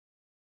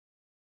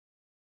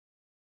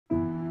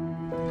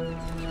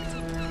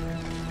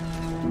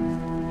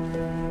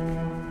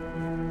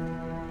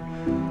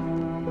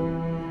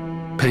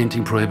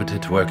Painting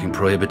prohibited, working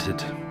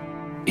prohibited,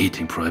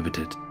 eating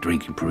prohibited,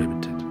 drinking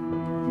prohibited.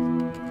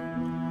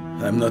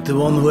 I'm not the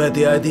one who had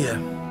the idea.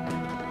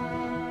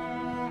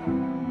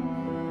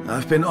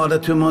 I've been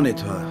ordered to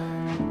monitor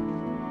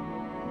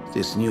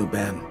this new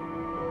ban.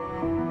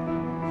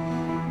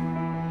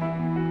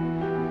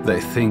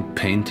 They think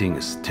painting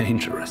is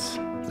dangerous.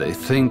 They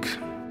think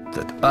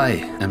that I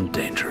am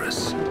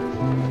dangerous.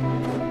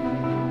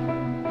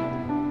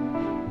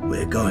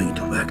 We're going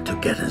to work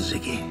together,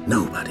 Siggi.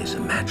 Nobody's a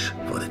match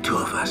for the two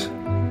of us.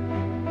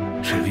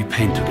 Shall we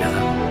paint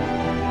together?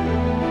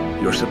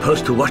 You're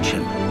supposed to watch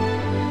him,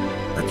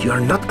 but you're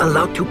not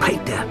allowed to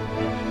paint there.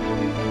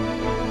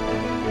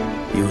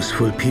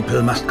 Useful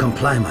people must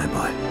comply, my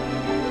boy.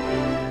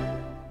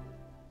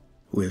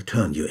 We'll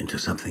turn you into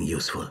something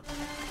useful.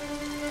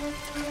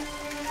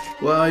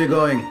 Where are you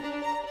going?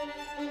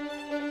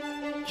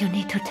 You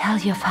need to tell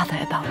your father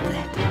about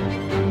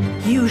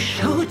that. You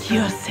showed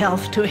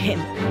yourself to him.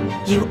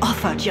 You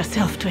offered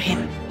yourself to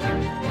him.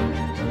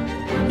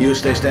 You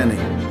stay standing.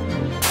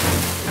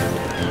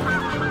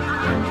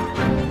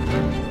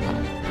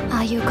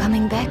 Are you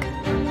coming back?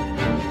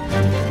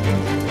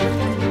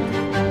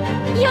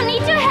 You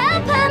need to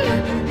help him!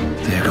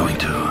 They're going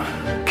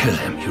to kill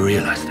him, you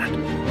realize that?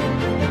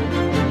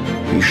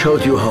 He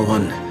showed you how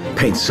one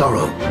paints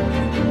sorrow.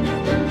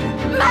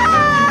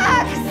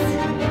 Max!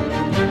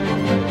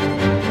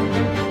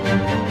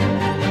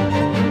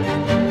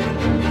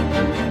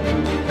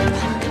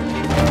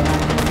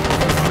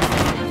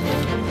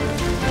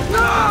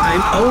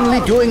 I'm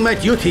only doing my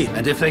duty.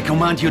 And if they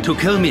command you to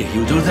kill me,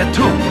 you'll do that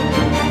too.